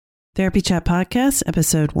Therapy Chat Podcast,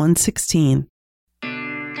 episode 116.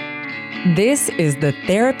 This is the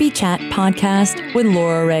Therapy Chat Podcast with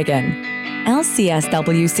Laura Reagan,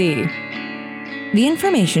 LCSWC. The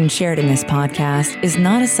information shared in this podcast is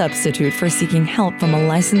not a substitute for seeking help from a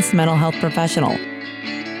licensed mental health professional.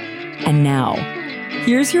 And now,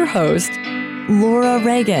 here's your host, Laura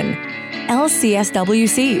Reagan,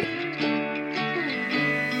 LCSWC.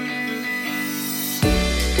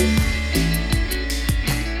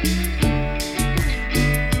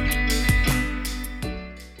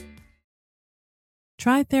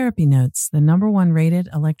 Try Therapy Notes, the #1 rated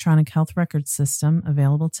electronic health record system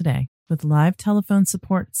available today. With live telephone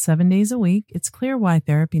support 7 days a week, it's clear why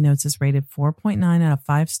Therapy Notes is rated 4.9 out of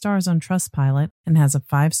 5 stars on Trustpilot and has a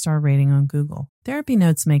 5-star rating on Google. Therapy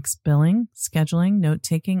Notes makes billing, scheduling,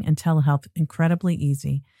 note-taking, and telehealth incredibly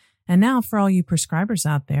easy. And now, for all you prescribers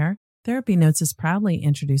out there, Therapy Notes is proudly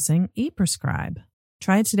introducing ePrescribe.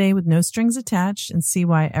 Try it today with no strings attached and see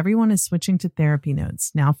why everyone is switching to Therapy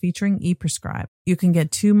Notes, now featuring ePrescribe. You can get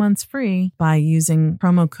 2 months free by using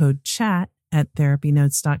promo code CHAT at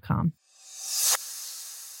therapynotes.com.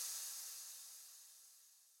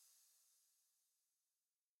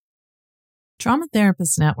 Trauma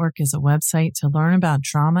Therapist Network is a website to learn about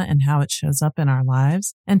trauma and how it shows up in our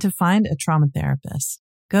lives and to find a trauma therapist.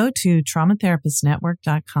 Go to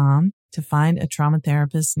traumatherapistnetwork.com to find a trauma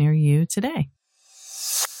therapist near you today.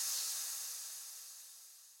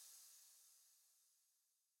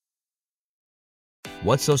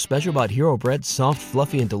 What's so special about Hero Bread's soft,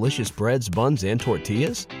 fluffy, and delicious breads, buns, and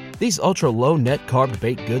tortillas? These ultra-low net-carb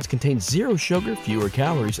baked goods contain zero sugar, fewer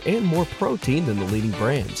calories, and more protein than the leading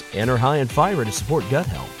brands, and are high in fiber to support gut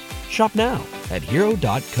health. Shop now at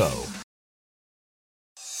hero.co.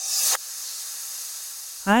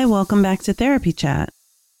 Hi, welcome back to Therapy Chat.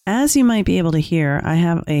 As you might be able to hear, I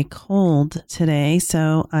have a cold today,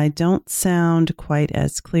 so I don't sound quite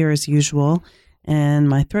as clear as usual, and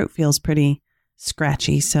my throat feels pretty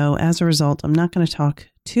scratchy. So as a result, I'm not going to talk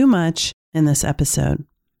too much in this episode,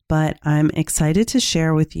 but I'm excited to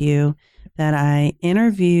share with you that I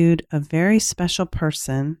interviewed a very special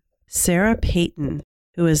person, Sarah Payton,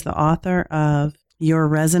 who is the author of Your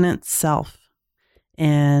Resonant Self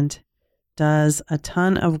and does a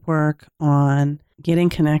ton of work on getting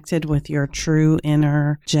connected with your true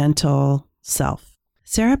inner gentle self.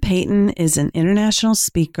 Sarah Payton is an international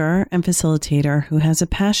speaker and facilitator who has a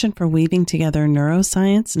passion for weaving together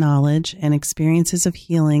neuroscience knowledge and experiences of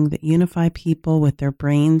healing that unify people with their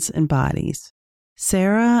brains and bodies.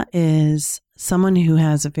 Sarah is someone who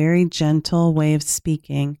has a very gentle way of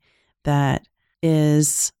speaking that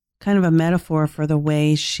is kind of a metaphor for the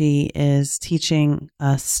way she is teaching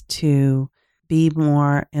us to be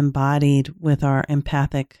more embodied with our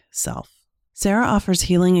empathic self. Sarah offers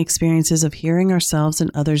healing experiences of hearing ourselves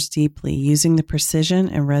and others deeply using the precision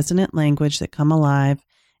and resonant language that come alive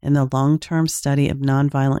in the long-term study of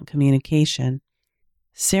nonviolent communication.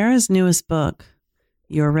 Sarah's newest book,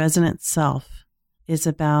 Your Resonant Self, is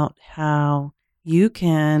about how you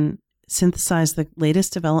can synthesize the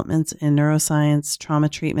latest developments in neuroscience, trauma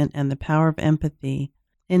treatment, and the power of empathy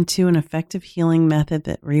into an effective healing method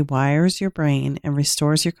that rewires your brain and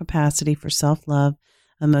restores your capacity for self-love,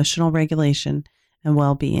 emotional regulation, and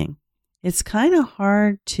well-being. It's kind of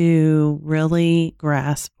hard to really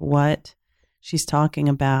grasp what she's talking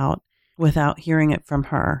about without hearing it from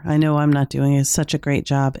her. I know I'm not doing such a great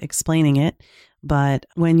job explaining it, but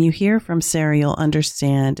when you hear from Sarah, you'll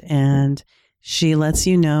understand, and she lets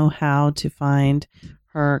you know how to find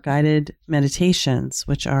her guided meditations,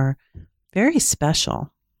 which are very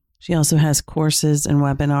special. She also has courses and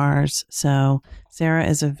webinars, so Sarah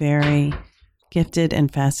is a very gifted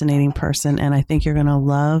and fascinating person, and I think you're going to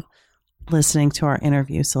love listening to our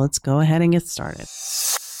interview. So let's go ahead and get started.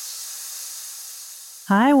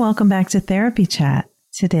 Hi, welcome back to Therapy Chat.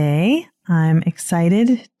 Today, I'm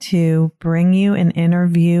excited to bring you an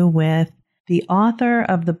interview with the author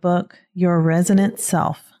of the book, Your Resonant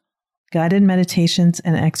Self, Guided Meditations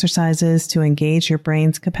and Exercises to Engage Your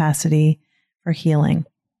Brain's Capacity for Healing.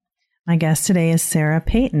 My guest today is Sarah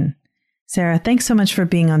Payton. Sarah, thanks so much for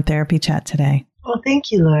being on Therapy Chat today. Well,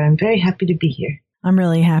 thank you, Laura. I'm very happy to be here. I'm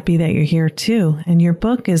really happy that you're here too. And your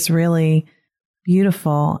book is really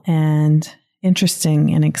beautiful and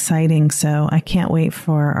interesting and exciting. So I can't wait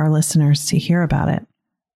for our listeners to hear about it.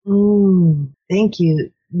 Thank you.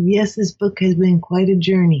 Yes, this book has been quite a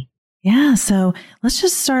journey. Yeah. So let's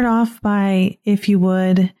just start off by, if you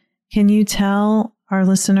would, can you tell our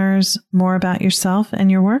listeners more about yourself and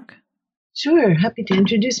your work? Sure. Happy to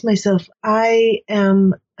introduce myself. I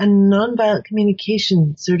am a nonviolent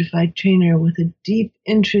communication certified trainer with a deep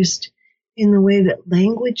interest in the way that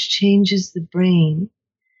language changes the brain,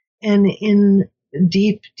 and in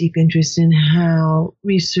deep interest in how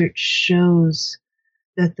research shows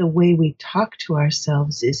that the way we talk to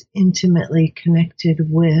ourselves is intimately connected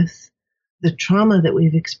with the trauma that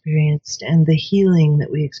we've experienced and the healing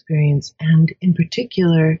that we experience, and in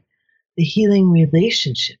particular, the healing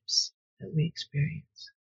relationships that we experience.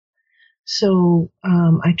 So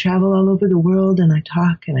I travel all over the world, and I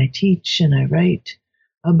talk and I teach and I write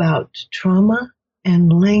about trauma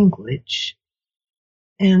and language,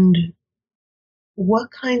 and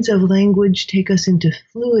what kinds of language take us into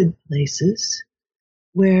fluid places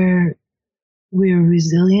where we're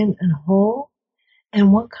resilient and whole,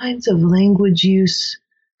 and what kinds of language use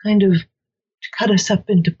kind of cut us up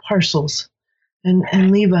into parcels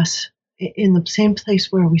and leave us in the same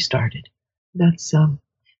place where we started. That's a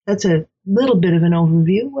little bit of an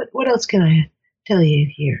overview. What else can I tell you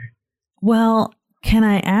here? Well, can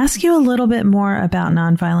I ask you a little bit more about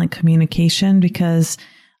nonviolent communication? Because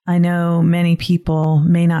I know many people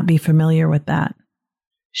may not be familiar with that.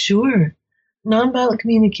 Sure. Nonviolent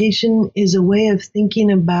communication is a way of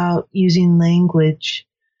thinking about using language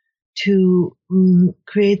to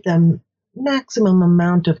create the maximum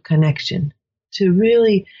amount of connection. To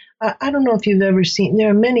really, I don't know if you've ever seen,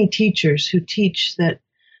 there are many teachers who teach that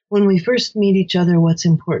when we first meet each other, what's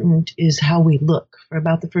important is how we look. For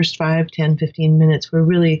about the first 5, 10, 15 minutes, we're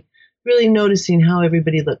really noticing how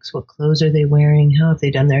everybody looks. What clothes are they wearing? How have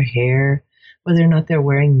they done their hair? Whether or not they're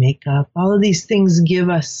wearing makeup. All of these things give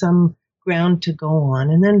us some ground to go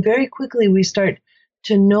on. And then very quickly we start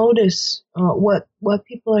to notice what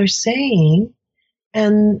people are saying.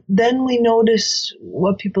 And then we notice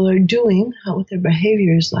what people are doing, what their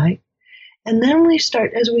behavior is like. And then we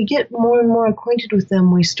start, as we get more and more acquainted with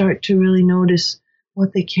them, we start to really notice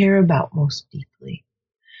what they care about most deeply.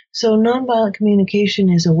 So nonviolent communication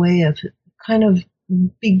is a way of kind of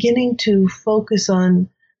beginning to focus on,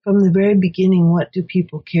 from the very beginning, what do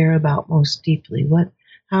people care about most deeply?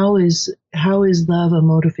 How is love a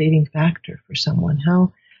motivating factor for someone?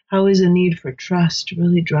 How is a need for trust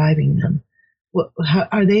really driving them?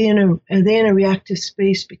 Are they in a reactive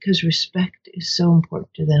space because respect is so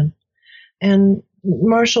important to them? And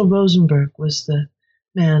Marshall Rosenberg was the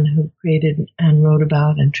man who created and wrote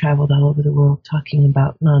about and traveled all over the world talking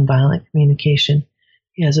about nonviolent communication.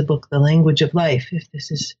 He has a book, The Language of Life, if this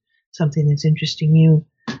is something that's interesting you,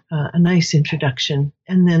 a nice introduction.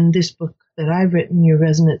 And then this book that I've written, Your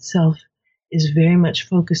Resonant Self, is very much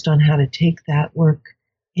focused on how to take that work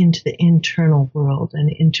into the internal world and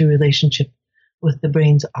into relationship with the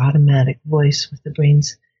brain's automatic voice, with the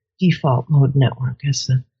brain's default mode network, as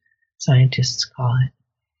the scientists call it.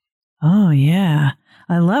 Oh, yeah.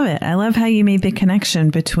 I love it. I love how you made the connection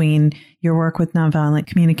between your work with nonviolent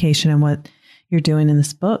communication and what you're doing in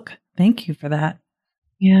this book. Thank you for that.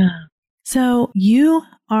 Yeah. So you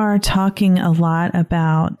are talking a lot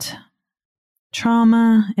about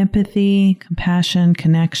trauma, empathy, compassion,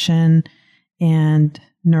 connection, and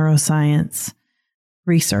neuroscience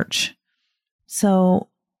research. So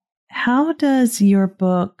how does your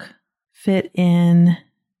book fit in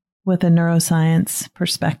with a neuroscience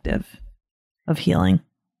perspective of healing?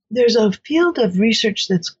 There's a field of research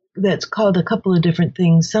that's called a couple of different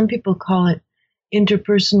things. Some people call it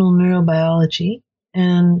interpersonal neurobiology,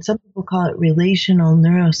 and some people call it relational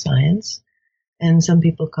neuroscience, and some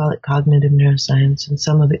people call it cognitive neuroscience, and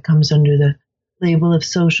some of it comes under the label of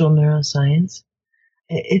social neuroscience.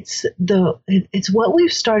 It's what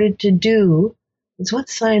we've started to do. It's what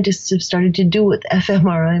scientists have started to do with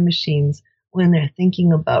fMRI machines when they're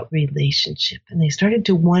thinking about relationship. And they started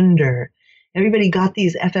to wonder, everybody got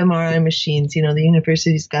these fMRI machines, the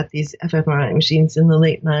universities got these fMRI machines in the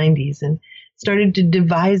late 90s and started to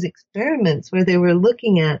devise experiments where they were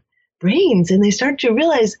looking at brains, and they started to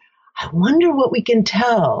realize, I wonder what we can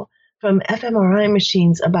tell from fMRI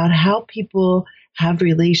machines about how people have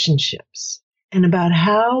relationships and about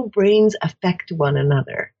how brains affect one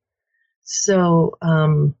another. So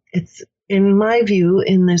it's, in my view,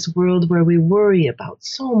 in this world where we worry about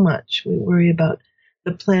so much, we worry about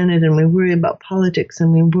the planet, and we worry about politics,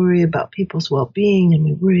 and we worry about people's well-being, and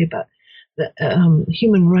we worry about the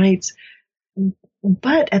human rights.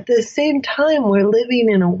 But at the same time, we're living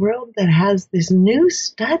in a world that has this new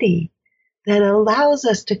study that allows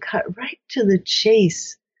us to cut right to the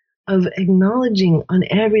chase of acknowledging on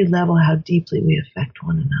every level how deeply we affect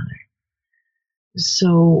one another.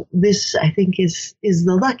 So this, I think, is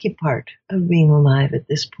the lucky part of being alive at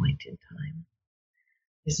this point in time,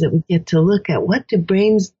 is that we get to look at, what do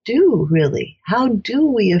brains do, really? How do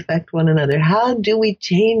we affect one another? How do we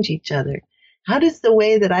change each other? How does the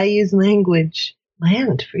way that I use language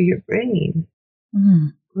land for your brain.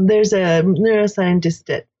 Mm. There's a neuroscientist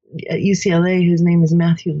at UCLA whose name is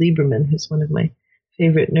Matthew Lieberman, who's one of my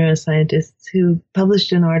favorite neuroscientists, who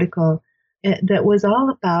published an article that was all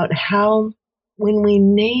about how when we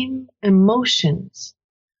name emotions,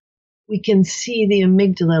 we can see the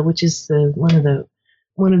amygdala, which is one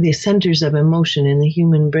of the centers of emotion in the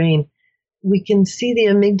human brain. We can see the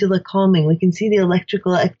amygdala calming. We can see the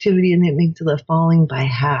electrical activity in the amygdala falling by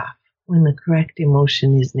half when the correct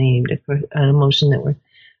emotion is named, an emotion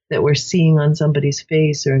that we're seeing on somebody's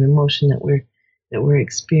face, or an emotion that we're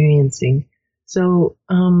experiencing. So,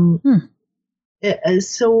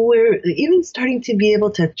 so we're even starting to be able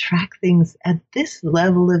to track things at this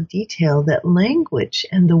level of detail, that language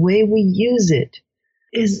and the way we use it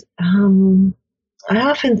is, I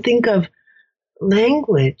often think of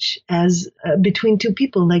language as between two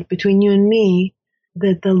people, like between you and me,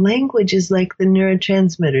 that the language is like the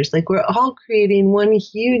neurotransmitters, like we're all creating one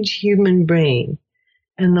huge human brain.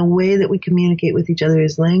 And the way that we communicate with each other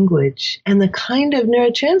is language. And the kind of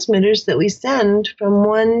neurotransmitters that we send from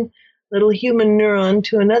one little human neuron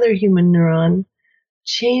to another human neuron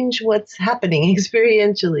change what's happening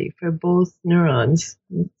experientially for both neurons.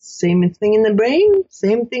 Same thing in the brain,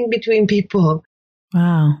 same thing between people.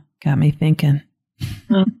 Wow, got me thinking.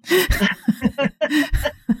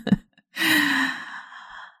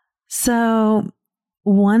 So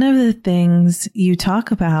one of the things you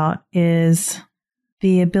talk about is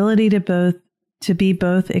the ability to be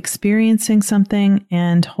both experiencing something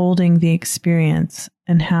and holding the experience,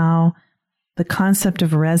 and how the concept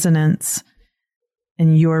of resonance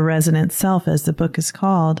and your resonant self, as the book is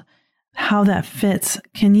called, how that fits.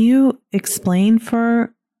 Can you explain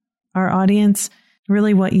for our audience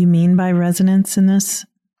really what you mean by resonance in this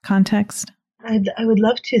context? I would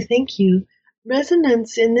love to. Thank you.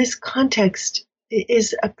 Resonance in this context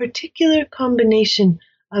is a particular combination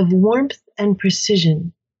of warmth and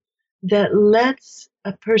precision that lets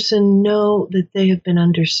a person know that they have been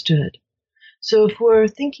understood. So if we're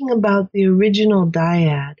thinking about the original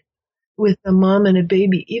dyad with a mom and a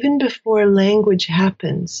baby, even before language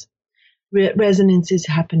happens, resonance is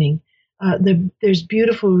happening. There's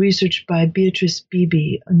beautiful research by Beatrice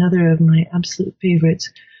Beebe, another of my absolute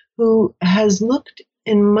favorites, who has looked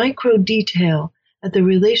in micro detail at the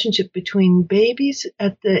relationship between babies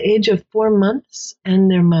at the age of 4 months and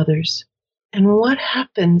their mothers. And what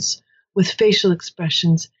happens with facial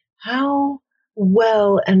expressions? How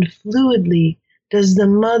well and fluidly does the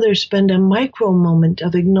mother spend a micro moment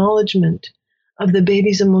of acknowledgement of the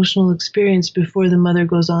baby's emotional experience before the mother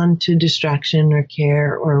goes on to distraction or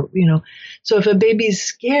care, or, so if a baby's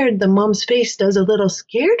scared, the mom's face does a little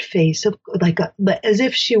scared face, as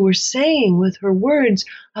if she were saying with her words,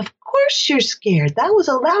 "Of course you're scared. That was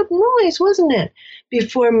a loud noise, wasn't it?"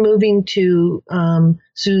 Before moving to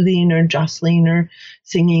soothing or jostling or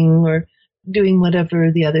singing or doing whatever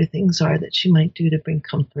the other things are that she might do to bring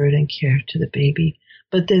comfort and care to the baby.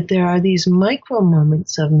 But that there are these micro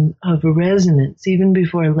moments of resonance even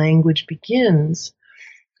before language begins.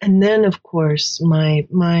 And then, of course,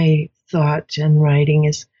 my thought and writing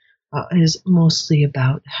is mostly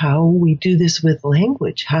about how we do this with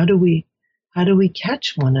language. How do we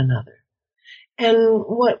catch one another? And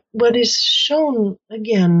what is shown,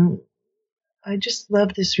 again, I just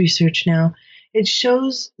love this research now. It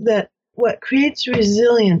shows that what creates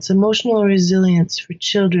resilience, emotional resilience for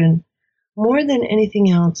children, more than anything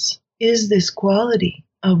else, is this quality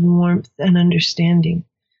of warmth and understanding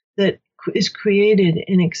that is created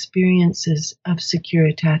in experiences of secure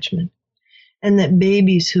attachment. And that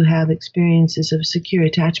babies who have experiences of secure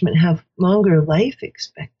attachment have longer life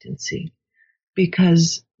expectancy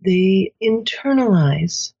because they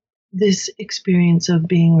internalize this experience of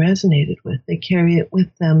being resonated with. They carry it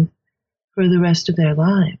with them for the rest of their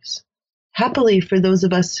lives. Happily, for those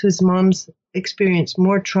of us whose moms experienced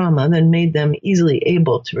more trauma than made them easily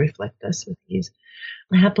able to reflect us with ease,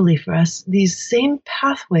 happily for us, these same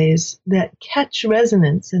pathways that catch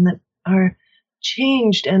resonance and that are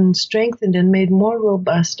changed and strengthened and made more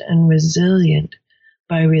robust and resilient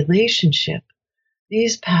by relationship,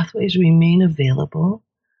 these pathways remain available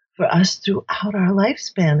for us throughout our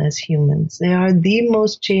lifespan as humans. They are the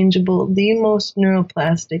most changeable, the most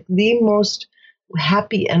neuroplastic, the most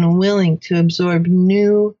happy and willing to absorb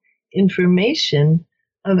new information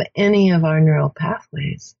of any of our neural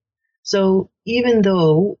pathways. So even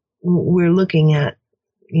though we're looking at,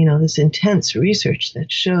 this intense research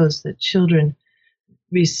that shows that children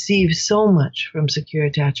receive so much from secure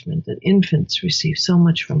attachment, that infants receive so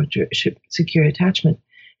much from secure attachment,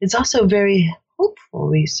 it's also very hopeful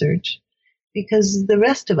research because the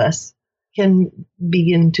rest of us can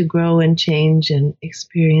begin to grow and change and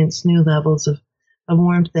experience new levels of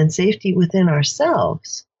warmth and safety within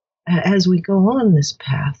ourselves as we go on this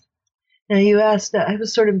path. Now, you asked, I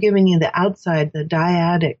was sort of giving you the outside, the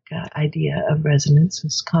dyadic idea of resonance,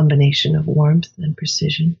 this combination of warmth and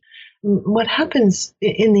precision. What happens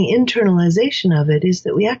in the internalization of it is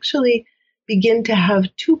that we actually begin to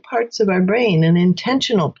have two parts of our brain, an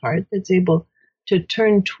intentional part that's able to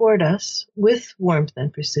turn toward us with warmth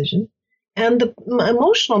and precision, and the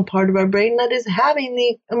emotional part of our brain that is having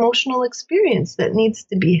the emotional experience that needs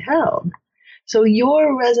to be held. So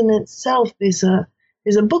your resonant self is a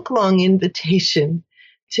book-long invitation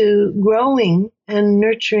to growing and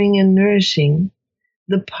nurturing and nourishing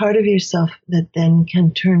the part of yourself that then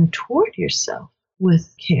can turn toward yourself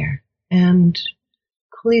with care and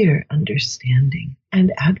clear understanding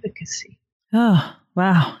and advocacy. Oh,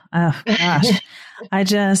 wow. Oh, gosh.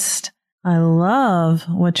 I love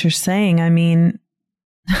what you're saying. I mean,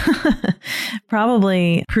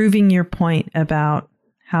 probably proving your point about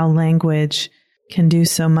how language can do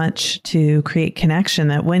so much to create connection,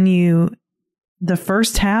 that the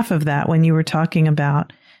first half of that, when you were talking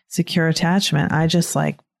about secure attachment, I just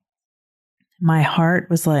my heart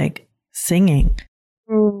was singing.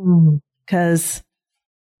 Because,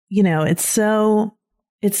 it's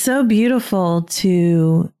so beautiful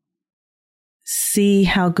to see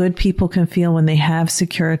how good people can feel when they have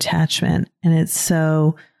secure attachment. And it's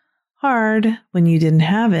so hard when you didn't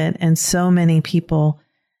have it. And so many people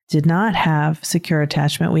did not have secure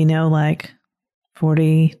attachment. We know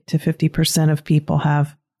 40 to 50% of people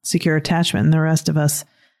have secure attachment and the rest of us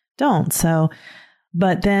don't. So,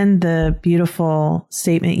 but then the beautiful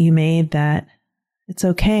statement you made that it's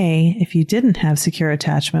okay if you didn't have secure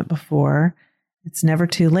attachment before. It's never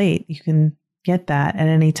too late. You can get that at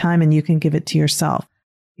any time and you can give it to yourself.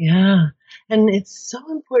 Yeah. And it's so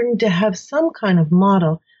important to have some kind of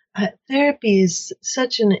model. Therapy is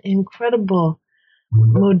such an incredible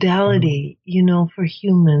modality, for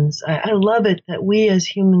humans. I love it that we as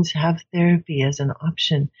humans have therapy as an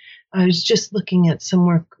option. I was just looking at some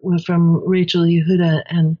work from Rachel Yehuda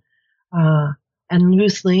and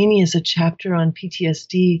Ruth Laney as a chapter on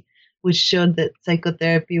PTSD, which showed that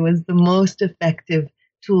psychotherapy was the most effective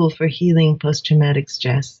tool for healing post-traumatic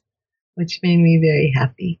stress, which made me very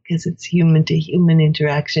happy because it's human-to-human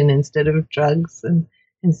interaction instead of drugs and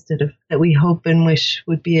instead of that we hope and wish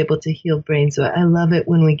would be able to heal brains. So I love it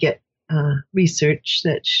when we get research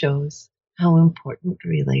that shows how important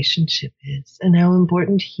relationship is and how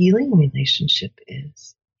important healing relationship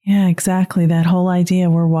is. Yeah, exactly. That whole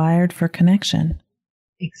idea we're wired for connection.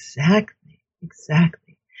 Exactly.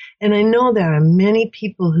 And I know there are many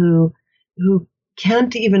people who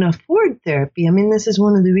can't even afford therapy. I mean, this is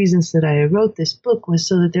one of the reasons that I wrote this book, was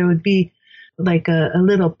so that there would be a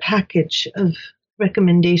little package of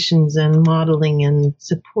recommendations and modeling and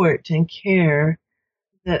support and care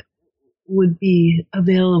that would be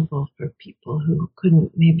available for people who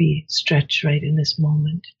couldn't maybe stretch right in this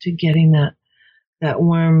moment to getting that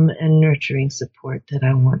warm and nurturing support that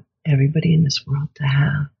I want everybody in this world to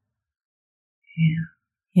have. Yeah.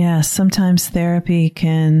 Yeah, sometimes therapy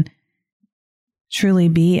can truly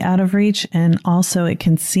be out of reach, and also it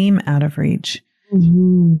can seem out of reach.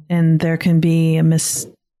 Mm-hmm. And there can be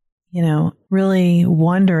really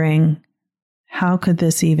wondering, how could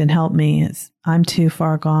this even help me? I'm too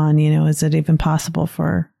far gone. Is it even possible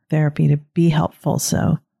for therapy to be helpful?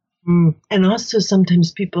 So, and also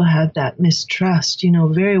sometimes people have that mistrust,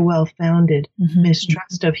 very well-founded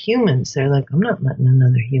mistrust of humans. They're like, I'm not letting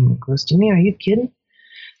another human close to me. Are you kidding?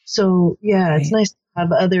 So, yeah, right. It's nice to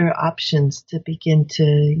have other options to begin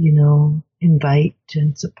to, invite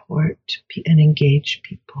and support and engage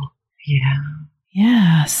people. Yeah.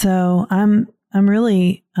 Yeah. So I'm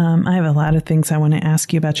really, I have a lot of things I want to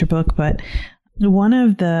ask you about your book, but one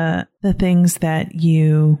of the things that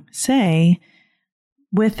you say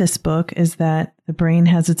with this book is that the brain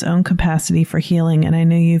has its own capacity for healing. And I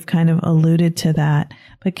know you've kind of alluded to that,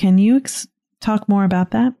 but can you talk more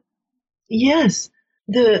about that? Yes.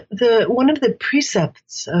 The one of the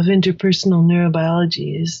precepts of interpersonal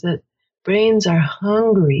neurobiology is that brains are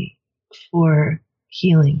hungry for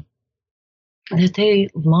healing, that they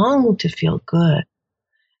long to feel good,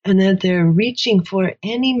 and that they're reaching for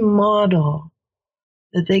any model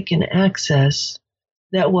that they can access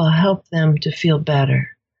that will help them to feel better.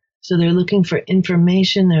 So they're looking for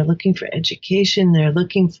information, they're looking for education, they're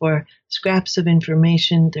looking for scraps of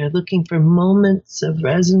information, they're looking for moments of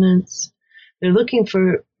resonance. They're looking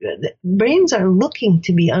for, brains are looking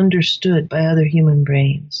to be understood by other human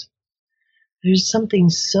brains. There's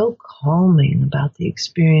something so calming about the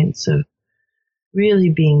experience of really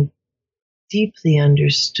being deeply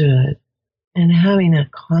understood and having a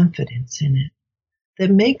confidence in it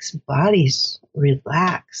that makes bodies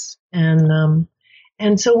relax. And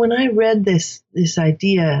so when I read this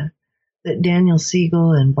idea that Daniel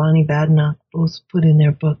Siegel and Bonnie Badenoch both put in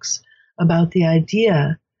their books about the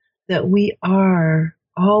idea that we are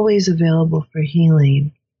always available for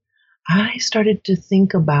healing, I started to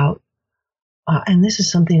think about, and this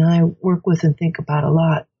is something I work with and think about a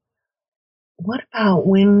lot, what about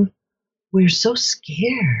when we're so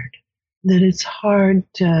scared that it's hard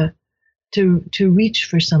to reach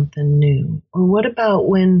for something new? Or what about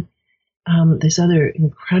when, this other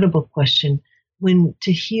incredible question, when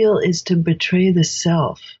to heal is to betray the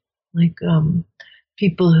self? Like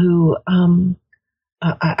people who,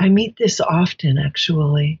 I meet this often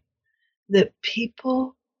actually, that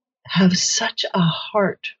people have such a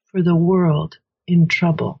heart for the world in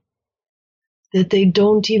trouble that they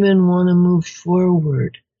don't even want to move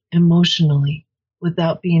forward emotionally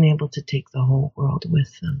without being able to take the whole world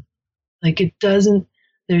with them. Like it doesn't,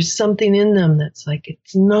 there's something in them that's like,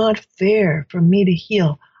 it's not fair for me to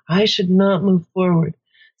heal. I should not move forward.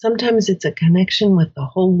 Sometimes it's a connection with the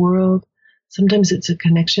whole world. Sometimes it's a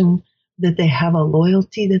connection that they have a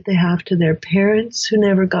loyalty that they have to their parents who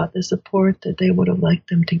never got the support that they would have liked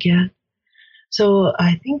them to get. So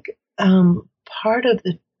I think part of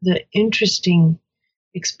the interesting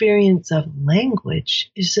experience of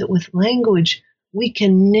language is that with language, we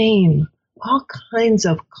can name all kinds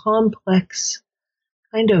of complex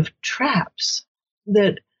kind of traps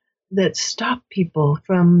that stop people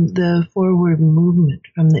from the forward movement,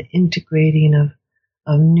 from the integrating of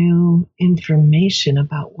new information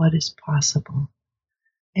about what is possible.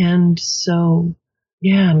 And so,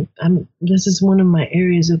 yeah, this is one of my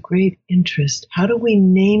areas of great interest. How do we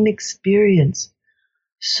name experience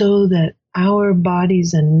so that our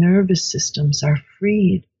bodies and nervous systems are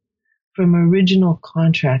freed from original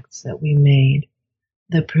contracts that we made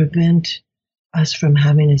that prevent us from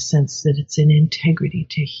having a sense that it's an integrity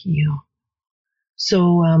to heal?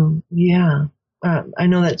 So, I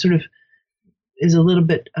know that sort of is a little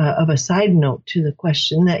bit of a side note to the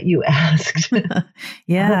question that you asked.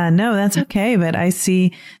 Yeah, no, that's okay. But I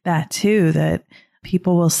see that too, that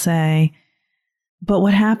people will say, but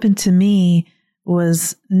what happened to me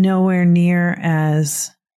was nowhere near as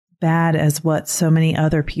bad as what so many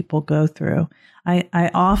other people go through. I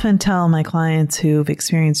often tell my clients who've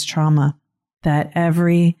experienced trauma that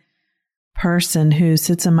every person who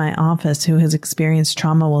sits in my office who has experienced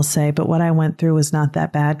trauma will say, but what I went through was not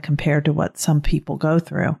that bad compared to what some people go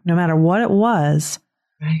through, no matter what it was,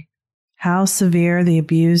 right? How severe the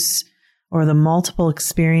abuse or the multiple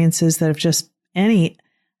experiences that have just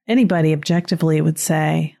anybody objectively would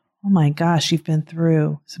say, oh my gosh, you've been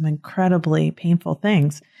through some incredibly painful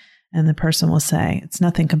things. And the person will say, it's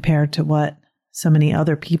nothing compared to what so many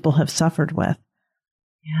other people have suffered with.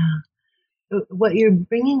 Yeah. What you're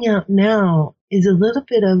bringing out now is a little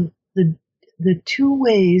bit of the two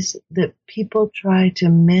ways that people try to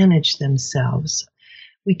manage themselves.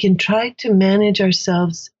 We can try to manage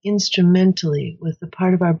ourselves instrumentally with the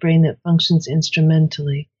part of our brain that functions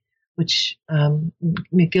instrumentally, which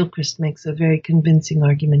McGilchrist makes a very convincing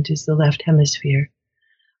argument is the left hemisphere.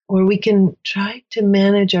 Or we can try to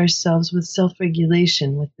manage ourselves with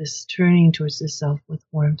self-regulation, with this turning towards the self with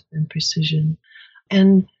warmth and precision.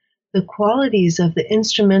 And the qualities of the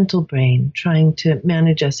instrumental brain trying to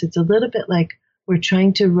manage us, it's a little bit like we're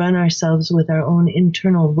trying to run ourselves with our own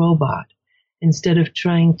internal robot instead of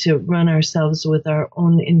trying to run ourselves with our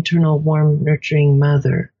own internal warm, nurturing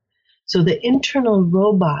mother. So the internal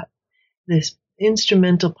robot, this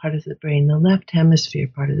instrumental part of the brain, the left hemisphere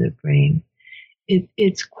part of the brain,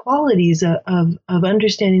 its qualities of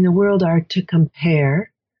understanding the world are to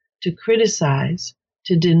compare, to criticize,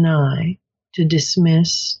 to deny, to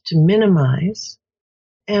dismiss, to minimize.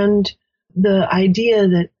 And the idea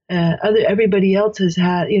that everybody else has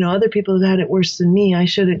had, other people have had it worse than me, I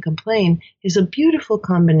shouldn't complain, is a beautiful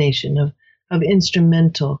combination of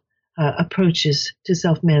instrumental approaches to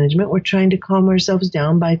self-management. We're trying to calm ourselves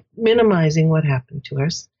down by minimizing what happened to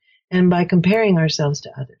us and by comparing ourselves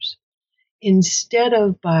to others, instead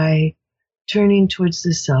of by turning towards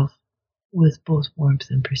the self with both warmth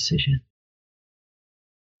and precision.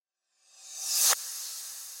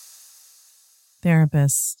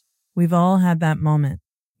 Therapists, we've all had that moment.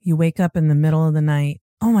 You wake up in the middle of the night.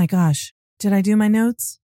 Oh my gosh, did I do my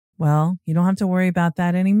notes? Well, you don't have to worry about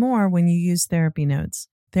that anymore when you use Therapy Notes.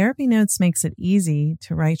 Therapy Notes makes it easy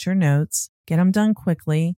to write your notes, get them done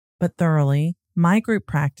quickly, but thoroughly. My group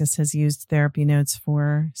practice has used Therapy Notes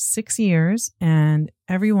for 6 years, and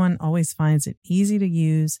everyone always finds it easy to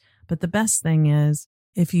use. But the best thing is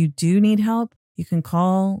If you do need help, you can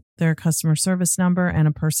call their customer service number and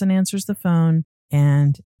a person answers the phone.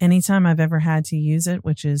 And anytime I've ever had to use it,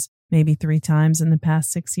 which is maybe 3 times in the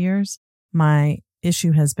past 6 years, my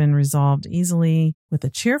issue has been resolved easily with a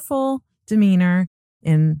cheerful demeanor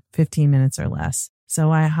in 15 minutes or less.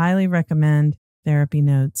 So I highly recommend Therapy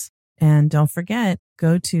Notes. And don't forget,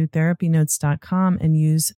 go to therapynotes.com and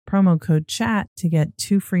use promo code CHAT to get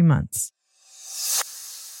 2 free months.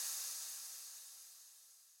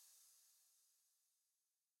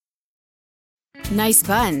 Nice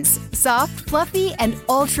buns, soft, fluffy, and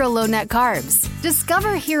ultra low net carbs.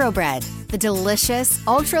 Discover Hero Bread, the delicious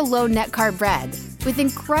ultra low net carb bread with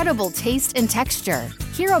incredible taste and texture.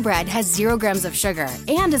 Hero Bread has 0 grams of sugar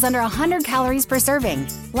and is under 100 calories per serving.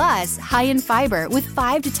 Plus, high in fiber with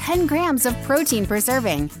 5 to 10 grams of protein per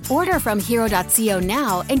serving. Order from hero.co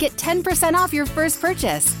now and get 10% off your first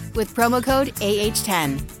purchase with promo code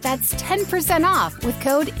AH10. That's 10% off with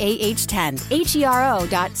code AH10.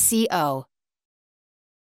 HERO.co.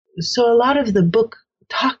 So a lot of the book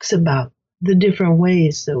talks about the different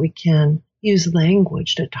ways that we can use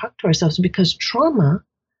language to talk to ourselves, because trauma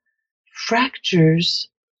fractures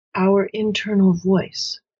our internal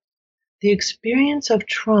voice. The experience of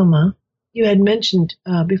trauma, you had mentioned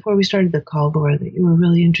before we started the call, Laura, that you were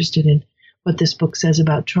really interested in what this book says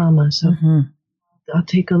about trauma. So I'll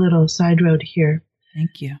take a little side road here.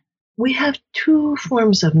 Thank you. We have 2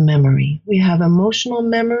 forms of memory. We have emotional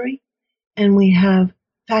memory and we have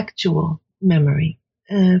factual memory,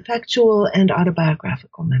 factual and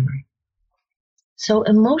autobiographical memory. So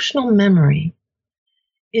emotional memory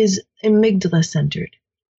is amygdala-centered,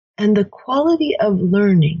 and the quality of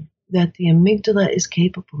learning that the amygdala is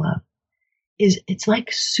capable of it's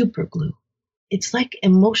like superglue. It's like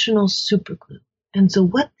emotional superglue. And so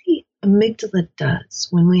what the amygdala does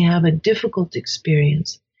when we have a difficult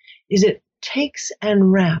experience is it takes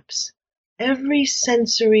and wraps every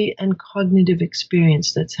sensory and cognitive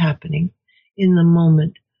experience that's happening in the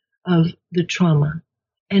moment of the trauma,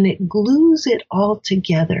 and it glues it all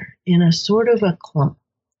together in a sort of a clump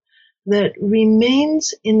that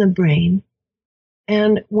remains in the brain.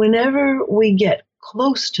 And whenever we get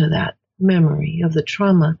close to that memory of the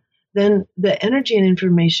trauma, then the energy and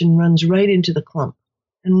information runs right into the clump,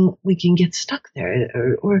 and we can get stuck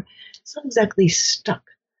there, or it's not exactly stuck.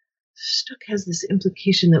 Stuck has this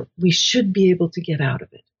implication that we should be able to get out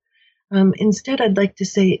of it. Instead, I'd like to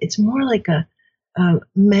say it's more like a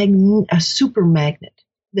super magnet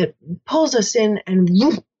that pulls us in, and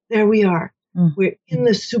whoop, there we are. We're in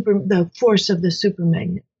the force of the super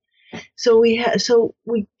magnet.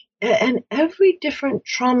 And every different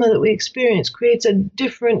trauma that we experience creates a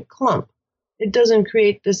different clump. It doesn't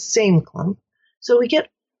create the same clump. So we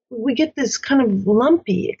get this kind of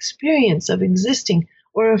lumpy experience of existing,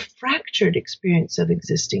 or a fractured experience of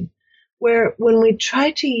existing, where when we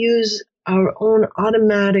try to use our own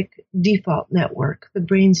automatic default network, the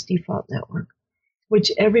brain's default network,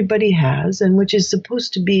 which everybody has, and which is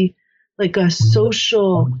supposed to be like a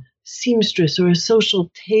social seamstress or a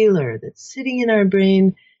social tailor that's sitting in our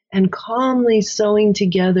brain and calmly sewing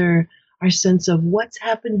together our sense of what's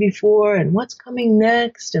happened before and what's coming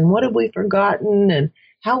next and what have we forgotten and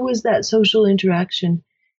how was that social interaction.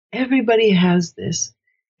 Everybody has this.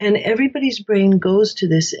 And everybody's brain goes to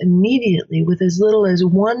this immediately with as little as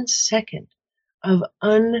 1 second of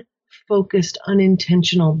unfocused,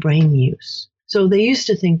 unintentional brain use. So they used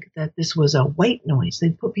to think that this was a white noise.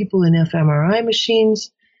 They'd put people in fMRI machines.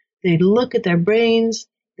 They'd look at their brains.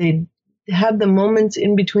 They'd have the moments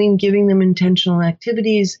in between giving them intentional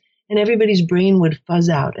activities, and everybody's brain would fuzz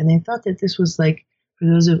out. And they thought that this was like, for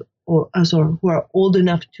those of us who are old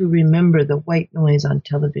enough to remember the white noise on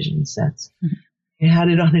television sets. It had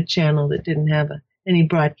it on a channel that didn't have any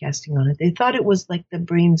broadcasting on it. They thought it was like the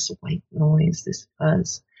brain's white noise, this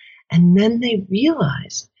fuzz. And then they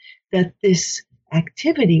realized that this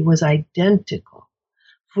activity was identical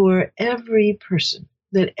for every person,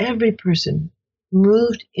 that every person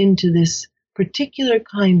moved into this particular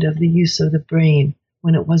kind of the use of the brain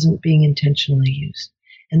when it wasn't being intentionally used.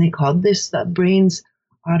 And they called this the brain's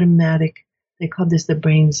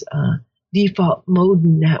default mode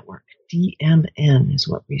network. DMN is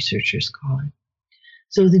what researchers call it.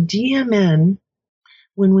 So the DMN,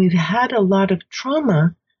 when we've had a lot of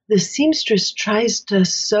trauma, the seamstress tries to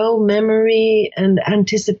sew memory and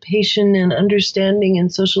anticipation and understanding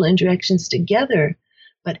and social interactions together.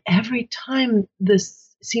 But every time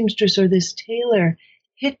this seamstress or this tailor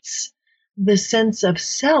hits the sense of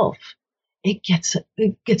self, it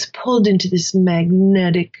gets pulled into this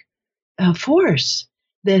magnetic force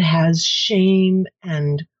that has shame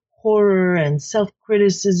and horror and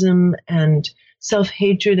self-criticism and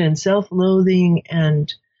self-hatred and self-loathing,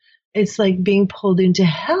 and it's like being pulled into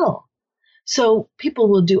hell. So people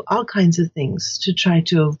will do all kinds of things to try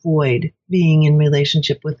to avoid being in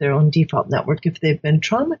relationship with their own default network if they've been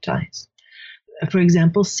traumatized. For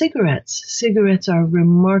example, cigarettes. Cigarettes are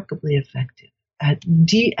remarkably effective at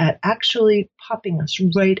actually popping us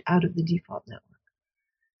right out of the default network.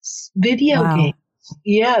 Video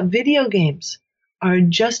games are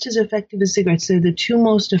just as effective as cigarettes. They're the two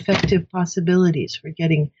most effective possibilities for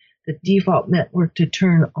getting the default network to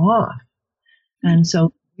turn off. And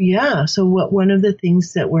so one of the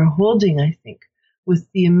things that we're holding, I think, with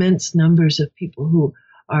the immense numbers of people who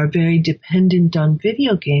are very dependent on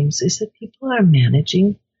video games is that people are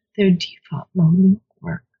managing their default mode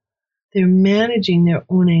network. They're managing their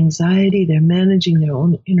own anxiety. They're managing their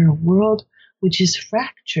own inner world, which is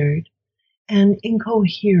fractured and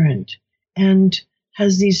incoherent and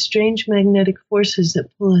has these strange magnetic forces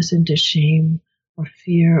that pull us into shame or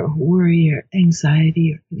fear or worry or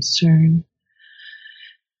anxiety or concern.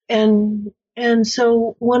 And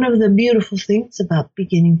so one of the beautiful things about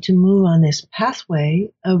beginning to move on this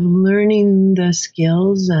pathway of learning the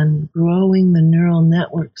skills and growing the neural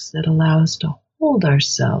networks that allow us to hold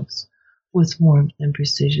ourselves with warmth and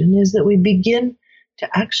precision is that we begin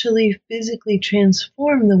to actually physically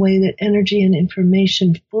transform the way that energy and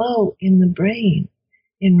information flow in the brain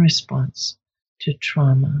in response to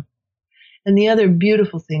trauma. And the other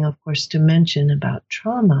beautiful thing, of course, to mention about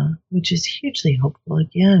trauma, which is hugely hopeful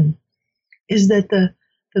again, is that the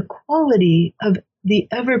quality of the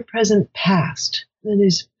ever-present past that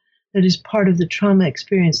is part of the trauma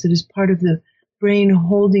experience, that is part of the brain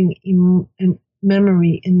holding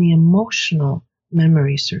memory in the emotional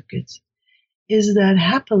memory circuits, is that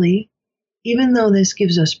happily, even though this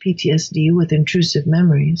gives us PTSD with intrusive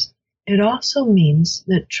memories, it also means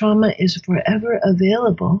that trauma is forever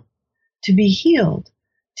available to be healed,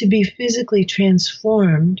 to be physically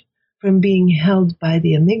transformed from being held by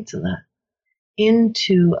the amygdala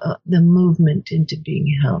into the movement into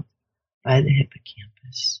being held by the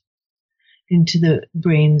hippocampus, into the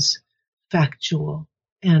brain's factual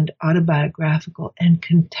and autobiographical and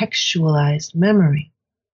contextualized memory.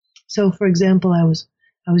 So, for example, I was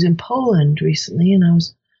in Poland recently, and I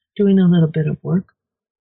was doing a little bit of work,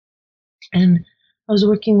 and I was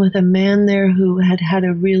working with a man there who had had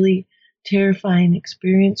a really terrifying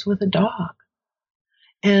experience with a dog,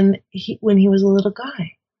 and when he was a little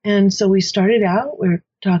guy. And so we started out, we're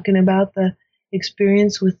talking about the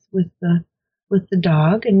experience with the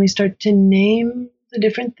dog, and we start to name the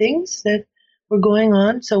different things that were going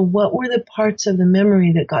on. So what were the parts of the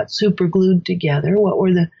memory that got super glued together? What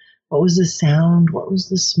was the sound? What was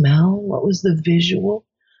the smell? What was the visual?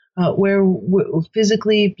 Where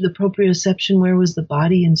physically the proprioception, where was the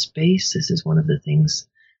body in space? This is one of the things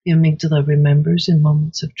the amygdala remembers in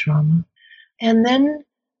moments of trauma. And then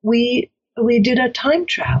we did a time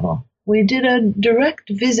travel. We did a direct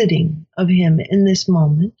visiting of him in this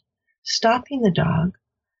moment, stopping the dog,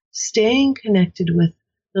 staying connected with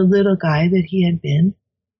the little guy that he had been,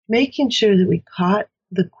 making sure that we caught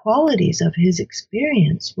the qualities of his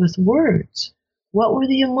experience with words. What were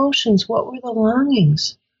the emotions? What were the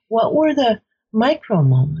longings? What were the micro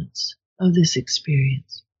moments of this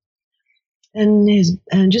experience? And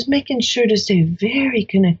just making sure to stay very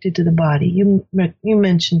connected to the body. You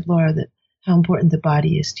mentioned, Laura, that how important the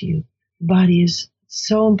body is to you. The body is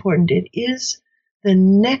so important. It is the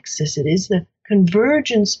nexus. It is the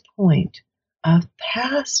convergence point of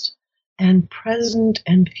past and present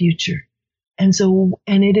and future. And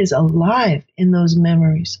it is alive in those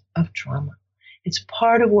memories of trauma. It's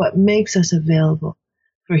part of what makes us available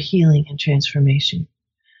for healing and transformation.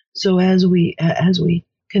 So as we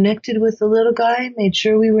connected with the little guy, made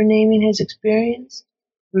sure we were naming his experience,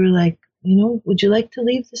 we were like, would you like to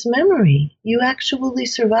leave this memory? You actually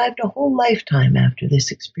survived a whole lifetime after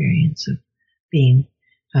this experience of being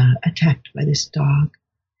attacked by this dog.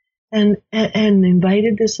 And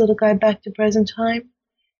invited this little guy back to present time.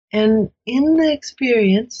 And in the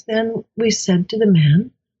experience, then we said to the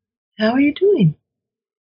man, how are you doing?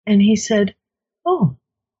 And he said, oh,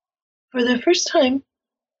 for the first time,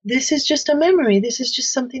 this is just a memory. This is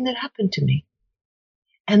just something that happened to me.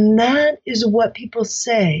 And that is what people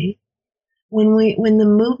say when the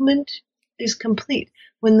movement is complete,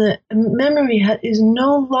 when the memory is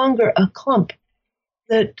no longer a clump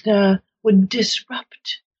that would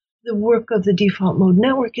disrupt the work of the default mode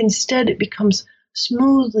network. Instead, it becomes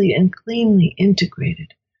smoothly and cleanly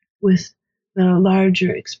integrated with the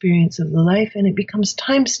larger experience of the life, and it becomes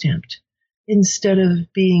time-stamped instead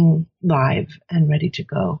of being live and ready to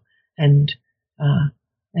go and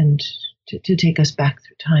to take us back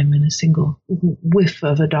through time in a single whiff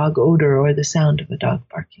of a dog odor or the sound of a dog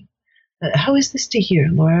barking. How is this to hear,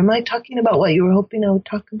 Laura? Am I talking about what you were hoping I would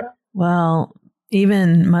talk about? Well,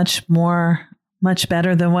 even much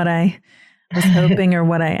better than what I was hoping or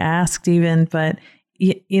what I asked even, but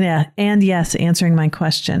and yes, answering my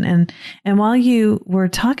question. And while you were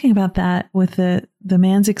talking about that with the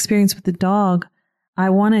man's experience with the dog, I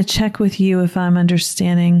want to check with you if I'm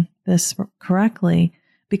understanding this correctly,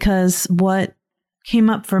 because what came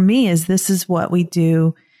up for me is this is what we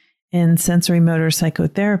do in sensory motor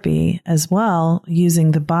psychotherapy as well,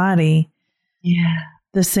 using the body. Yeah.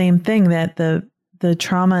 The same thing, that the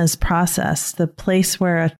trauma is processed, the place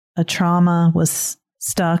where a trauma was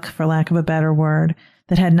stuck, for lack of a better word,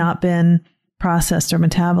 that had not been processed or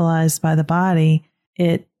metabolized by the body,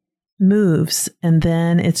 it moves. And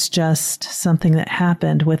then it's just something that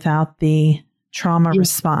happened without the trauma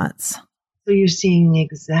response. So you're seeing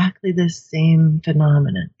exactly the same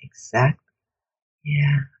phenomenon. Exactly.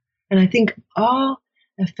 Yeah. And I think all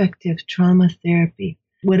effective trauma therapy,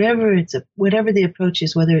 whatever the approach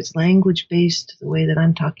is, whether it's language-based, the way that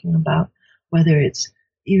I'm talking about, whether it's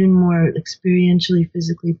even more experientially,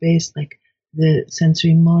 physically based, like the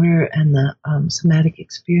sensory motor and the somatic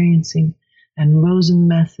experiencing, and Rosen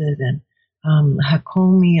method and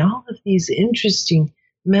Hakomi, all of these interesting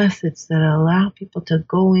methods that allow people to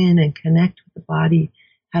go in and connect with the body,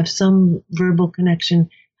 have some verbal connection,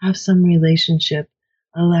 have some relationship,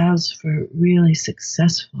 allows for really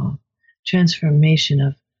successful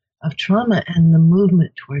transformation of trauma and the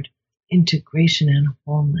movement toward integration and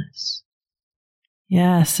wholeness.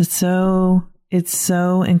 Yes, it's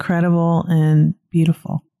so incredible and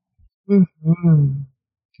beautiful. Mm-hmm.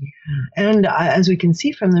 Yeah. And as we can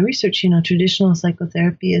see from the research, traditional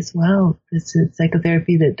psychotherapy as well. This is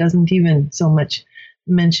psychotherapy that doesn't even so much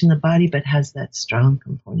mention the body, but has that strong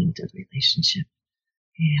component of relationship.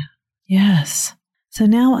 Yeah. Yes. So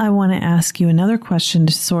now I want to ask you another question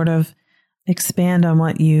to sort of expand on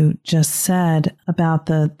what you just said about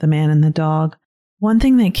the man and the dog. One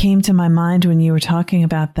thing that came to my mind when you were talking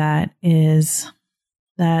about that is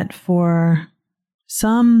that for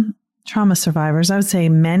some trauma survivors, I would say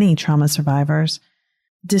many trauma survivors,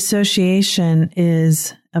 dissociation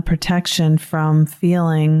is a protection from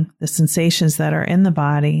feeling the sensations that are in the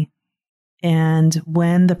body. And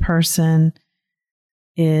when the person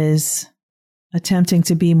is attempting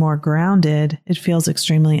to be more grounded, it feels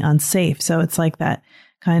extremely unsafe. So it's like that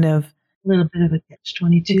kind of a little bit of a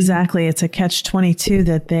catch-22. Exactly. It's a catch-22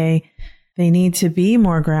 that they need to be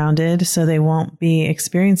more grounded so they won't be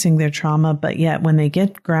experiencing their trauma. But yet when they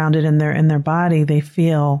get grounded and they're in their body, they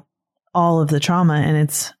feel all of the trauma, and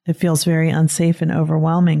it feels very unsafe and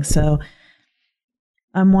overwhelming. So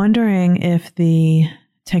I'm wondering if the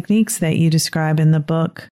techniques that you describe in the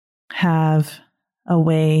book have a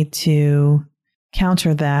way to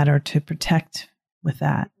counter that or to protect with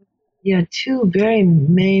that. Yeah, two very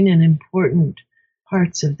main and important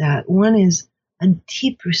parts of that. One is a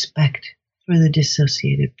deep respect for the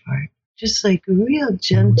dissociated part, just like a real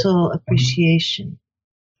gentle appreciation.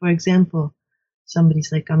 For example,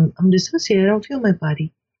 somebody's like, I'm dissociated, I don't feel my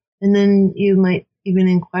body. And then you might even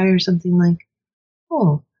inquire something like,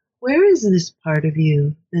 oh, where is this part of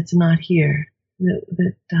you that's not here,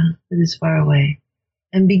 that is far away?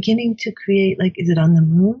 And beginning to create, like, is it on the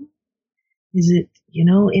moon? Is it,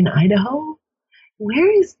 in Idaho?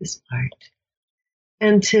 Where is this part?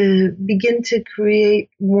 And to begin to create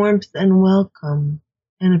warmth and welcome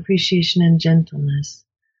and appreciation and gentleness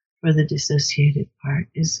for the dissociated part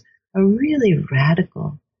is a really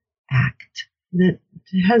radical act that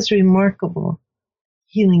has remarkable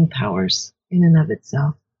healing powers in and of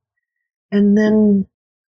itself. And then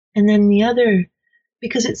the other,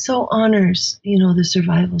 because it so honors, the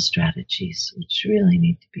survival strategies, which really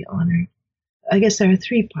need to be honored. I guess there are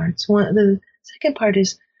three parts. The second part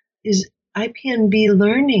is IPNB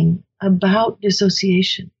learning about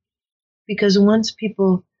dissociation, because once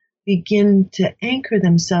people begin to anchor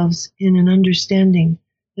themselves in an understanding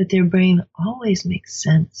that their brain always makes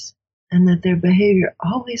sense and that their behavior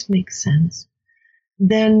always makes sense,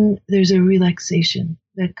 then there's a relaxation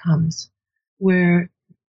that comes where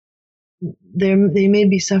they may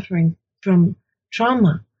be suffering from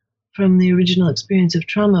trauma, from the original experience of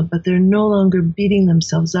trauma, but they're no longer beating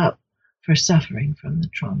themselves up for suffering from the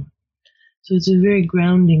trauma. So it's a very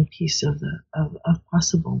grounding piece of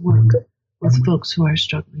possible work with folks who are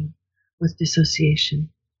struggling with dissociation.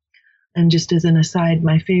 And just as an aside,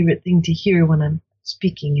 my favorite thing to hear when I'm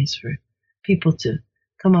speaking is for people to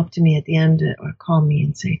come up to me at the end or call me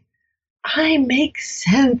and say, I make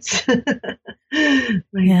sense.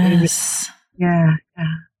 Yes. Yeah.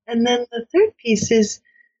 And then the third piece is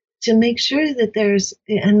to make sure that there's,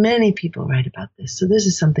 and many people write about this, so this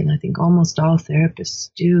is something I think almost all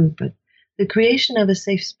therapists do, but the creation of a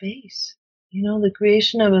safe space, the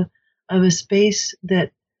creation of a space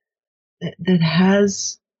that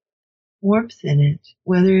has warmth in it,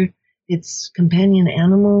 whether it's companion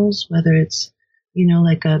animals, whether it's,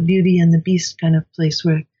 like a Beauty and the Beast kind of place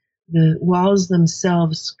where the walls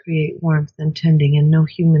themselves create warmth and tending and no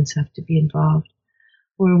humans have to be involved,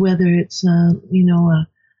 or whether it's, a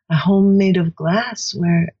home made of glass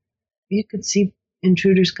where you could see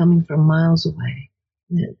intruders coming from miles away.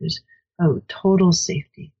 There's total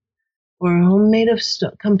safety. Or a home made of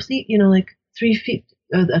complete, like 3 feet,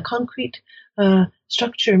 a concrete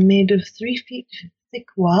structure made of 3 feet thick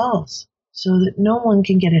walls so that no one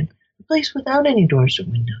can get in. A place without any doors or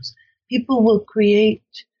windows. People will create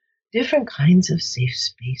different kinds of safe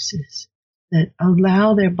spaces that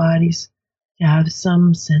allow their bodies to have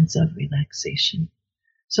some sense of relaxation.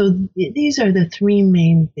 So these are the three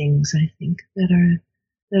main things I think that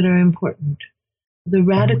are important. The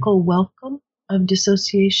radical welcome of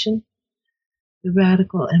dissociation, the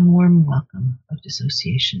radical and warm welcome of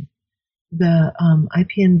dissociation, the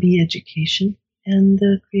IPNB education, and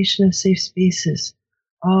the creation of safe spaces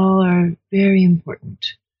all are very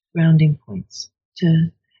important grounding points.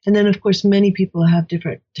 And then, of course, many people have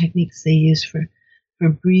different techniques they use for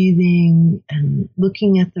breathing and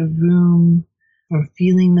looking at the room, for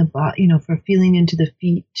feeling the body, for feeling into the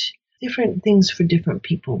feet. Different things for different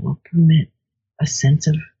people will permit a sense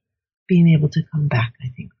of being able to come back, I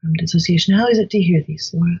think, from dissociation. How is it to hear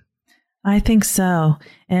these, Laura? I think so.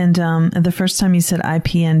 And the first time you said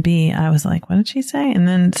IPNB, I was like, what did she say? And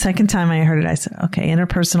then second time I heard it, I said, okay,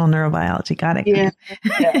 interpersonal neurobiology. Got it. Yeah.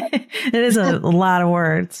 It is a lot of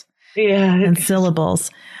words and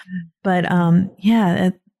syllables. But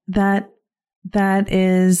that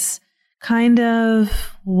is kind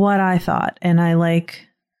of what I thought. And I like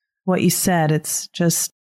what you said. It's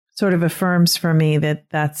just sort of affirms for me that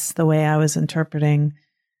that's the way I was interpreting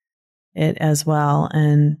it as well.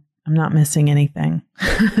 And I'm not missing anything.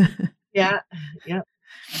 Yeah.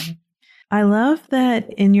 I love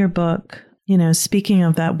that in your book, speaking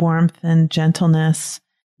of that warmth and gentleness,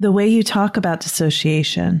 the way you talk about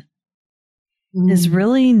dissociation is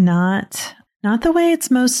really not the way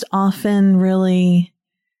it's most often really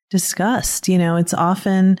discussed. It's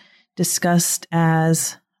often discussed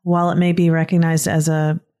as, while it may be recognized as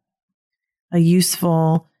a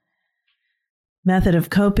useful method of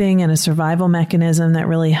coping and a survival mechanism that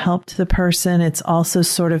really helped the person, it's also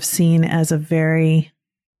sort of seen as a very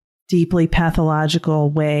deeply pathological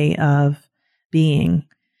way of being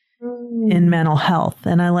in mental health.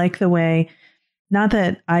 And I like the way, not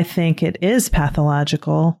that I think it is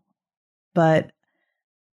pathological, but,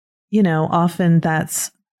 often that's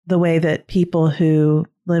the way that people who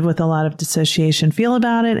live with a lot of dissociation feel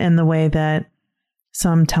about it, and the way that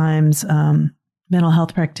sometimes mental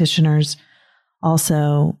health practitioners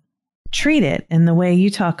also treat it. And the way you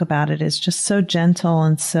talk about it is just so gentle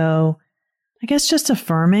and so, I guess, just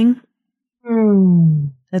affirming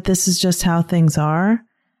that this is just how things are.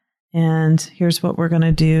 And here's what we're going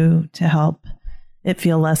to do to help it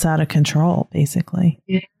feel less out of control, basically.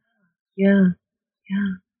 Yeah.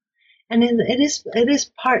 And it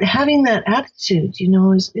is part, having that attitude,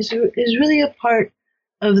 is really a part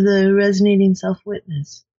of the resonating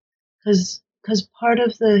self-witness. Because part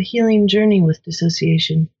of the healing journey with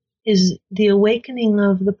dissociation is the awakening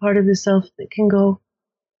of the part of the self that can go,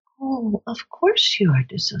 oh, of course you are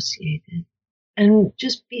dissociated. And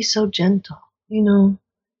just be so gentle,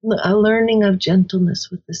 a learning of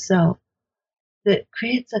gentleness with the self that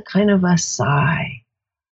creates a kind of a sigh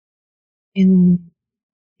in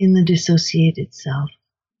the dissociated self,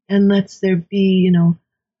 and lets there be,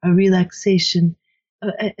 a relaxation.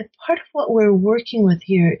 Part of what we're working with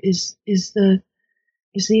here is the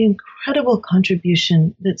incredible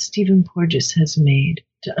contribution that Stephen Porges has made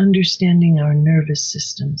to understanding our nervous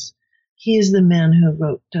systems. He is the man who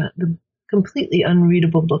wrote the completely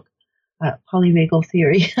unreadable book, Polyvagal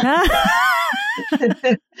Theory.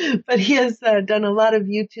 But he has done a lot of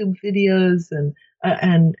YouTube videos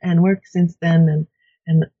and work since then.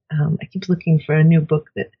 And I keep looking for a new book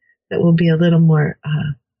that will be a little more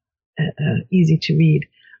easy to read.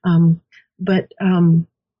 But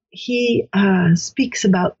he speaks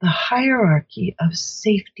about the hierarchy of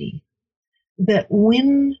safety, that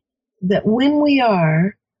when we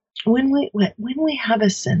have a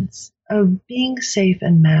sense of being safe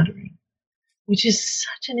and mattering, which is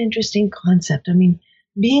such an interesting concept. I mean,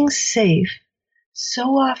 being safe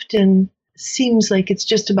so often seems like it's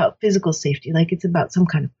just about physical safety, like it's about some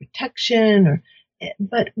kind of protection or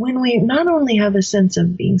But when we not only have a sense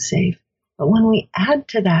of being safe, but when we add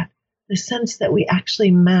to that the sense that we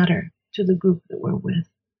actually matter to the group that we're with,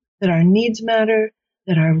 that our needs matter,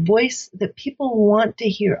 that our voice, that people want to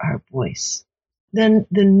hear our voice, then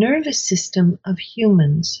the nervous system of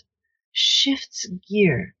humans shifts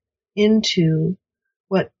gear into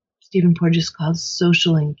what Stephen Porges calls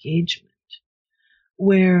social engagement,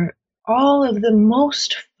 where all of the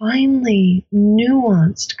most finely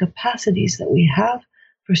nuanced capacities that we have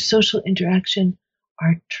for social interaction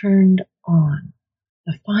are turned on.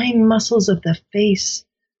 The fine muscles of the face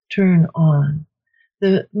turn on.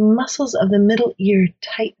 The muscles of the middle ear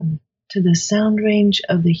tighten to the sound range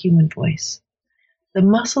of the human voice. The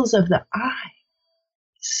muscles of the eye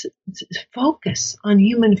focus on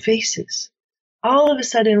human faces. All of a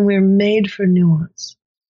sudden, we're made for nuance.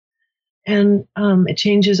 And it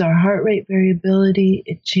changes our heart rate variability.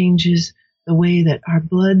 It changes the way that our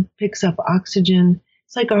blood picks up oxygen.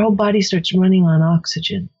 It's like our whole body starts running on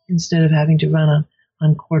oxygen instead of having to run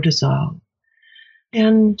on cortisol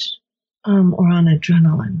and or on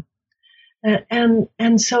adrenaline.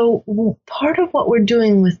 And so part of what we're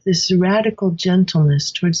doing with this radical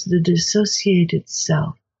gentleness towards the dissociated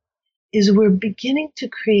self is we're beginning to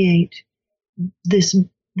create this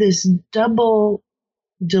double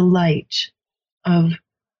delight of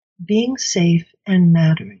being safe and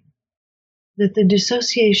mattering, that the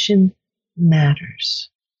dissociation matters,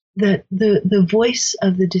 that the voice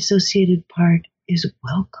of the dissociated part is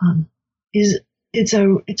welcome, it's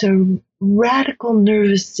a radical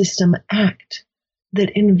nervous system act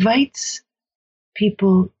that invites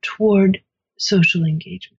people toward social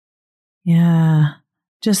engagement. Yeah,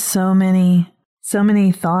 just so many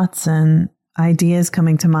thoughts and ideas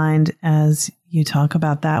coming to mind as you talk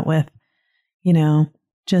about that with,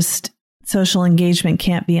 just social engagement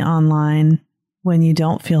can't be online when you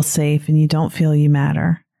don't feel safe and you don't feel you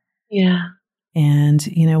matter. Yeah. And,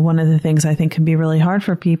 one of the things I think can be really hard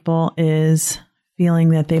for people is feeling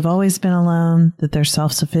that they've always been alone, that they're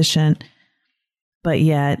self-sufficient, but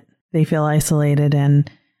yet they feel isolated and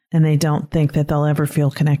they don't think that they'll ever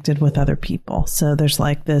feel connected with other people. So there's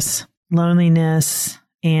like this loneliness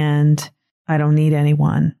and I don't need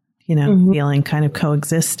anyone, feeling kind of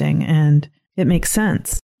coexisting, and it makes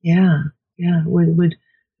sense. Yeah. Yeah.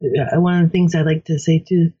 One of the things I like to say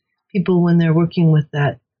to people when they're working with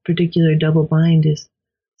that particular double bind is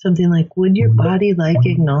something like, would your body like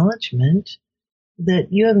acknowledgement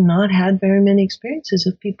that you have not had very many experiences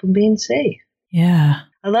of people being safe? Yeah.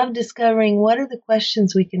 I love discovering what are the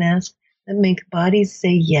questions we can ask that make bodies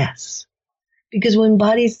say yes. Because when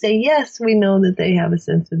bodies say yes, we know that they have a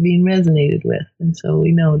sense of being resonated with. And so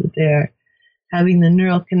we know that they're having the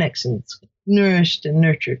neural connections nourished and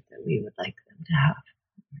nurtured that we would like them to have.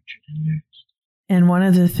 Nurtured and nourished. And one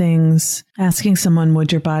of the things, asking someone,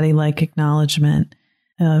 would your body like acknowledgement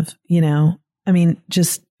of,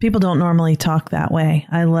 just people don't normally talk that way.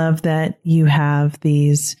 I love that you have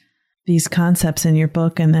these concepts in your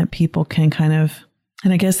book and that people can kind of,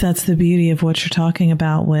 and I guess that's the beauty of what you're talking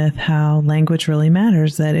about with how language really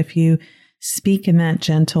matters, that if you speak in that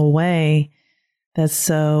gentle way that's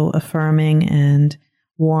so affirming and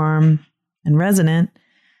warm and resonant,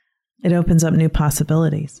 it opens up new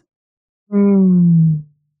possibilities.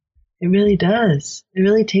 It really does. It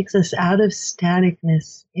really takes us out of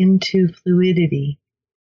staticness into fluidity.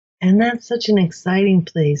 And that's such an exciting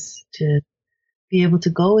place to be able to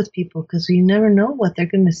go with people, because you never know what they're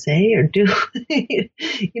going to say or do.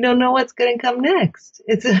 You don't know what's going to come next.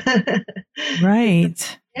 It's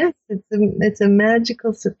right. Yes, it's a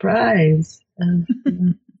magical surprise.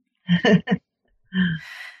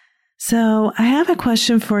 So I have a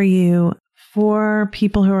question for you for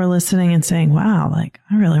people who are listening and saying, wow, I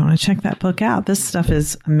really want to check that book out. This stuff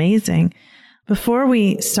is amazing. Before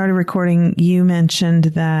we started recording, you mentioned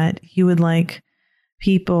that you would like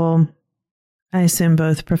people, I assume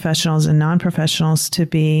both professionals and non-professionals, to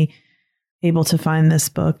be able to find this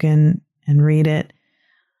book and read it.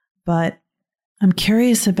 But I'm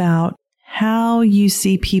curious about how you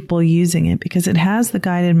see people using it, because it has the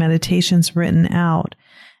guided meditations written out.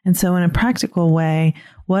 And so in a practical way,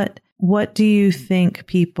 what do you think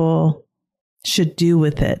people should do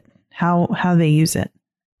with it? How they use it?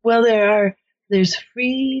 Well, there's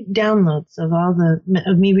free downloads of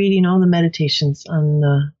me reading all the meditations on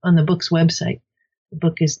the book's website. The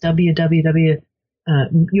book is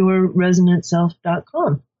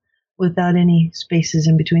www.yourresonantself.com without any spaces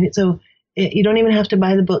in between it. So you don't even have to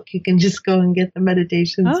buy the book. You can just go and get the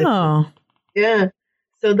meditations. Oh, yeah.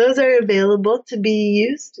 So those are available to be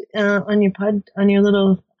used on your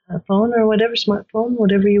little phone or whatever, smartphone,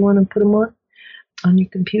 whatever you want to put them on your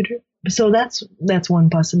computer. So that's one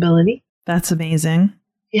possibility. That's amazing.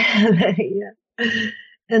 Yeah.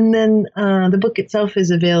 And then the book itself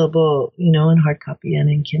is available, in hard copy and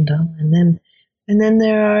in Kindle. And then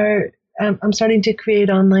there are I'm starting to create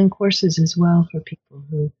online courses as well for people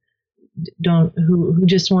who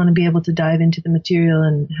just want to be able to dive into the material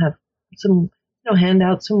and have some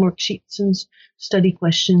handouts, some worksheets and study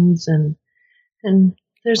questions, and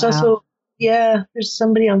there's also there's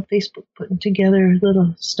somebody on Facebook putting together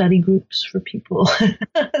little study groups for people.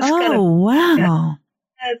 Wow.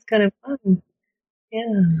 It's kind of fun.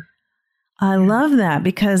 Yeah. I love that,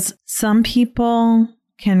 because some people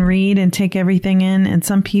can read and take everything in, and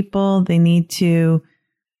some people, they need to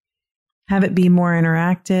have it be more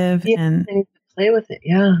interactive and they need to play with it.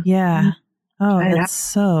 Yeah. Yeah. Oh, that's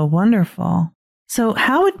so wonderful. So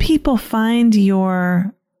how would people find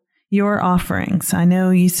your offerings? I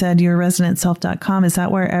know you said yourresonantself.com. Is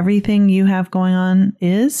that where everything you have going on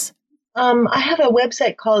is? I have a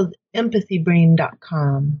website called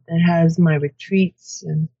empathybrain.com that has my retreats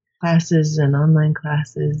and classes and online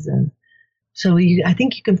classes. And so I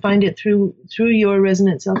think you can find it through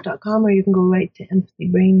yourresonantself.com, or you can go right to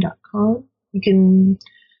empathybrain.com. You can,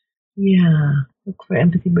 look for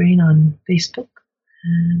Empathy Brain on Facebook.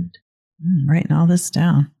 And I'm writing all this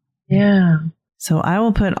down. Yeah. So I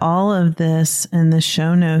will put all of this in the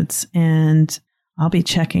show notes, and I'll be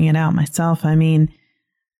checking it out myself. I mean,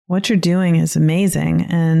 what you're doing is amazing,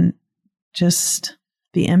 and just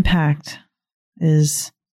the impact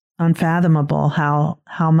is unfathomable, how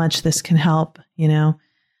much this can help,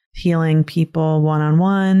 healing people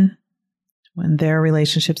one-on-one, when their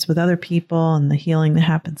relationships with other people and the healing that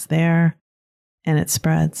happens there, and it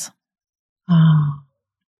spreads. Oh,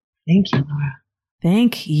 thank you, Laura.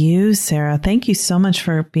 Thank you, Sarah. Thank you so much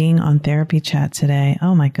for being on Therapy Chat today.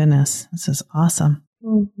 Oh my goodness, this is awesome.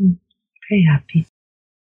 Mm-hmm. Very happy.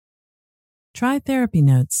 Try Therapy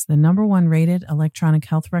Notes, the #1 rated electronic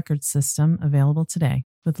health record system, available today.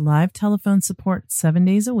 With live telephone support 7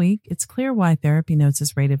 days a week, it's clear why Therapy Notes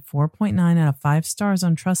is rated 4.9 out of 5 stars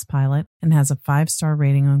on Trustpilot and has a 5-star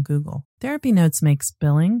rating on Google. Therapy Notes makes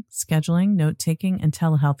billing, scheduling, note-taking, and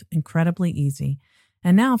telehealth incredibly easy.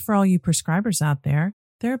 And now, for all you prescribers out there,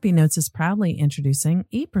 Therapy Notes is proudly introducing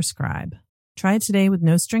ePrescribe. Try it today with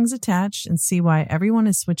no strings attached and see why everyone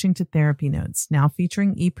is switching to Therapy Notes, now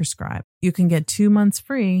featuring ePrescribe. You can get 2 months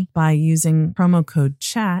free by using promo code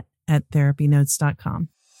CHAT at therapynotes.com.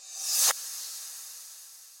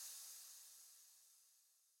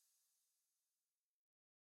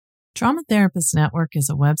 Trauma Therapist Network is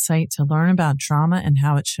a website to learn about trauma and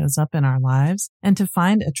how it shows up in our lives, and to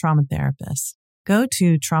find a trauma therapist. Go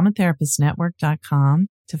to traumatherapistnetwork.com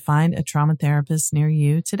to find a trauma therapist near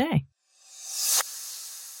you today.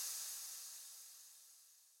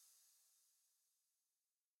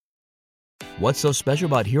 What's so special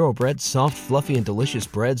about Hero Bread's soft, fluffy, and delicious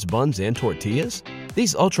breads, buns, and tortillas?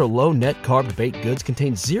 These ultra-low net-carb baked goods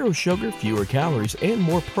contain 0 sugar, fewer calories, and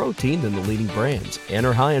more protein than the leading brands, and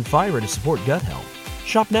are high in fiber to support gut health.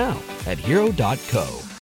 Shop now at hero.co.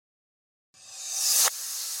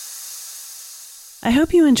 I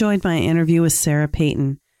hope you enjoyed my interview with Sarah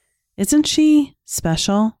Peyton. Isn't she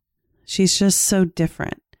special? She's just so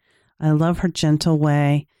different. I love her gentle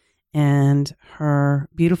way and her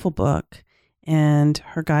beautiful book, and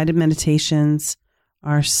her guided meditations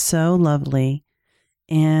are so lovely.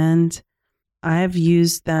 And I've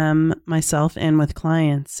used them myself and with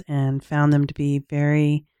clients and found them to be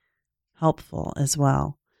very helpful as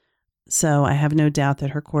well. So I have no doubt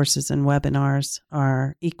that her courses and webinars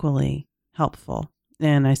are equally helpful.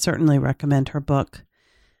 And I certainly recommend her book.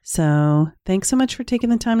 So thanks so much for taking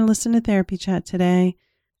the time to listen to Therapy Chat today.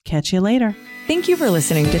 Catch you later. Thank you for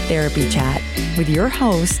listening to Therapy Chat with your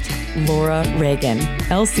host, Laura Reagan,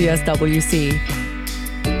 LCSWC.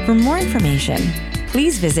 For more information,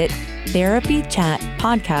 please visit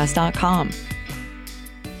therapychatpodcast.com.